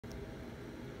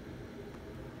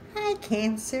Hi,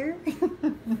 Cancer.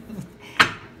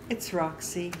 It's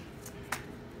Roxy.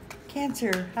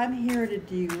 Cancer, I'm here to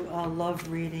do a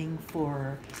love reading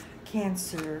for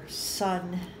Cancer,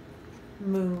 Sun,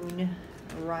 Moon,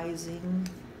 Rising,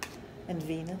 and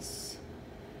Venus.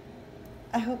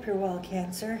 I hope you're well,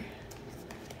 Cancer.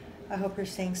 I hope you're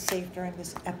staying safe during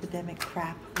this epidemic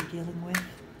crap we're dealing with.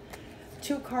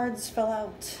 2 cards fell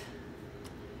out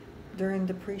during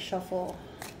the pre-shuffle,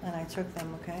 and I took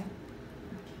them, okay?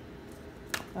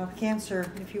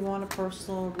 Cancer, if you want a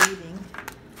personal reading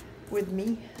with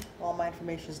me, all my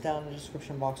information is down in the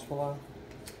description box below.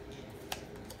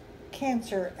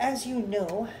 Cancer, as you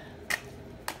know,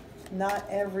 not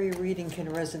every reading can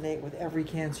resonate with every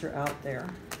Cancer out there.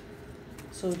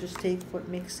 So just take what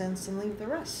makes sense and leave the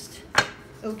rest.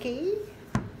 Okay?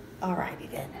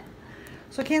 Alrighty then.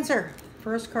 So Cancer,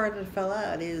 first card that fell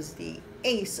out is the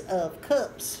Ace of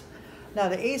Cups. Now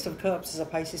the Ace of Cups is a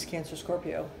Pisces, Cancer,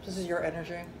 Scorpio. This is your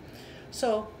energy.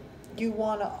 So you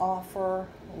want to offer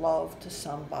love to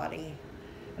somebody.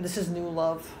 And this is new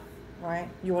love, right?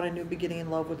 You want a new beginning in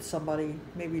love with somebody.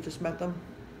 Maybe you just met them.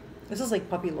 This is like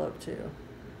puppy love too.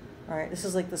 All right? This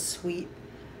is like the sweet,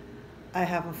 I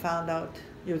haven't found out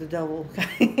you're the devil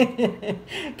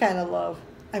kind of love.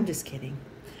 I'm just kidding.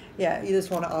 Yeah, you just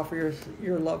want to offer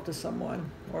your love to someone,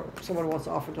 or someone wants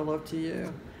to offer their love to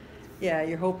you. Yeah,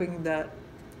 you're hoping that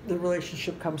the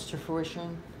relationship comes to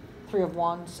fruition. 3 of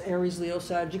Wands, Aries, Leo,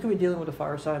 Sag. You can be dealing with a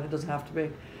fire sign. It doesn't have to be.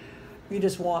 You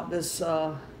just want this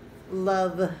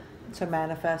love to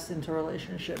manifest into a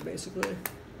relationship, basically.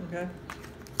 Okay?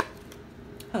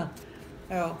 Huh.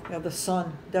 Oh, yeah, the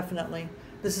Sun, definitely.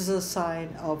 This is a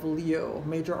sign of Leo,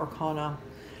 major arcana.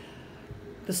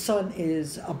 The Sun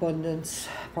is abundance,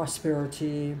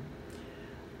 prosperity,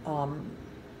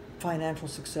 financial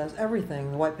success,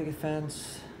 everything. The white picket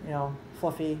fence, you know,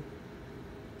 fluffy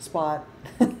spot,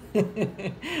 the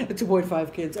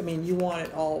 2.5 kids. I mean, you want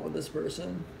it all with this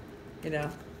person, you know?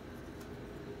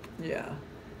 Yeah.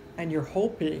 And you're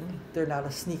hoping they're not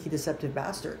a sneaky, deceptive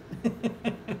bastard.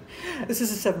 This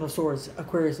is the 7 of Swords,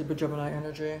 Aquarius, Libra, Gemini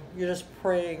energy. You're just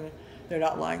praying they're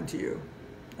not lying to you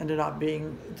and they're not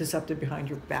being deceptive behind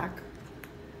your back.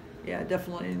 Yeah,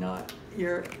 definitely not.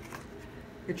 You're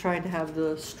trying to have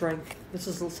the strength. This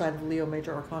is the sign of Leo,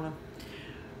 major arcana,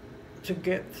 to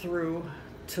get through,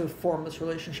 to form this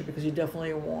relationship, because you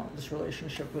definitely want this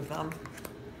relationship with them.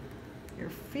 You're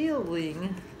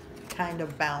feeling kind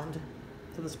of bound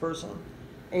to this person.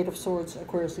 8 of Swords,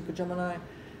 Aquarius, Libra, Gemini,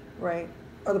 right?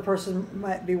 Or the person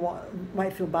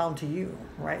might feel bound to you,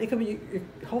 right? It could be,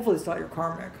 hopefully it's not your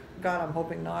karmic. God, I'm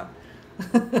hoping not.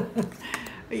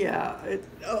 Yeah,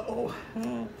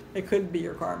 it could be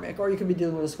your karmic, or you could be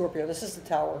dealing with a Scorpio. This is the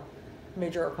Tower,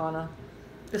 major arcana.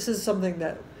 This is something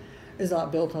that is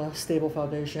not built on a stable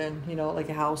foundation, you know, like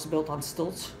a house built on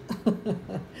stilts.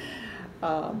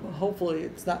 Hopefully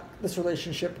it's not, this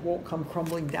relationship won't come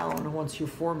crumbling down once you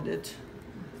formed it.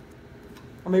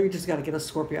 Or maybe you just got to get a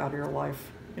Scorpio out of your life.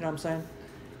 You know what I'm saying?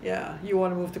 Yeah, you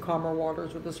want to move to calmer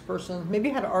waters with this person. Maybe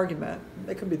you had an argument.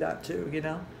 It could be that too, you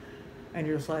know? And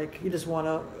you're just like, you just want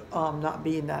to not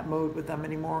be in that mode with them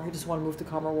anymore. You just want to move to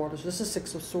calmer waters. This is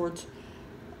 6 of Swords.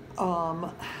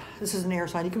 This is an air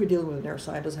sign. You could be dealing with an air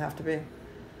sign. It doesn't have to be.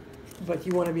 But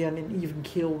you want to be on an even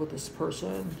keel with this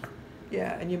person.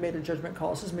 Yeah, and you made a judgment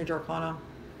call. This is major arcana.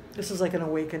 This is like an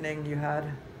awakening you had,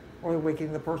 or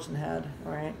awakening the person had,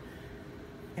 all right?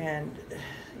 And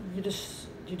you just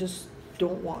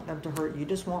don't want them to hurt you. You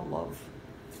just want love.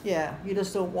 Yeah, you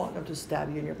just don't want them to stab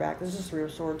you in your back. This is 3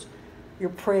 of Swords. You're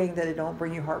praying that it don't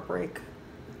bring you heartbreak,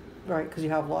 right? Because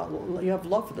you have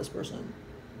love for this person,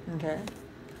 okay?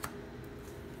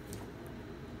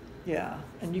 Yeah,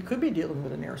 and you could be dealing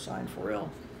with an air sign for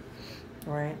real,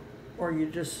 right? Or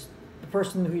you just, the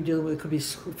person who you're dealing with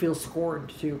could feel scorned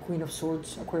too. Queen of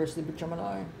Swords, Aquarius, Libra,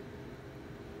 Gemini.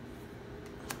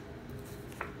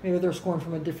 Maybe they're scorned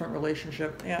from a different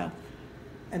relationship, yeah.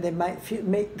 And they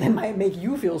might make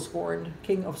you feel scorned.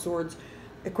 King of Swords,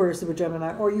 Aquarius, Libra,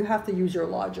 Gemini. Or you have to use your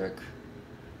logic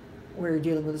where you're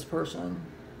dealing with this person.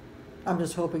 I'm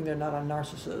just hoping they're not a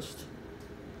narcissist,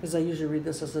 because I usually read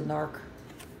this as a narc.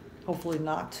 Hopefully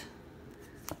not.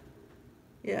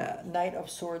 Yeah, Knight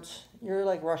of Swords. You're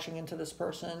like rushing into this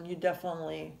person. You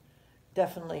definitely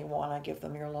want to give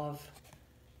them your love.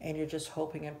 And you're just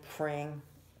hoping and praying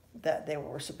that they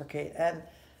will reciprocate and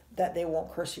that they won't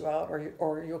curse you out,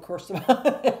 or you'll curse them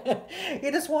out.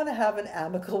 You just want to have an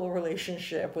amicable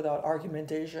relationship without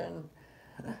argumentation.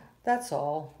 That's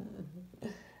all.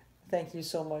 Thank you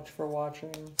so much for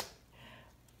watching.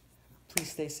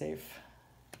 Please stay safe.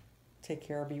 Take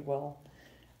care. Be well.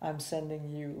 I'm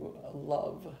sending you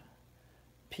love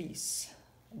peace,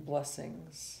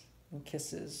 blessings, and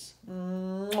kisses.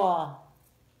 Mwah.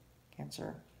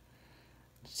 Cancer.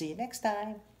 See you next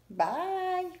time.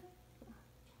 Bye.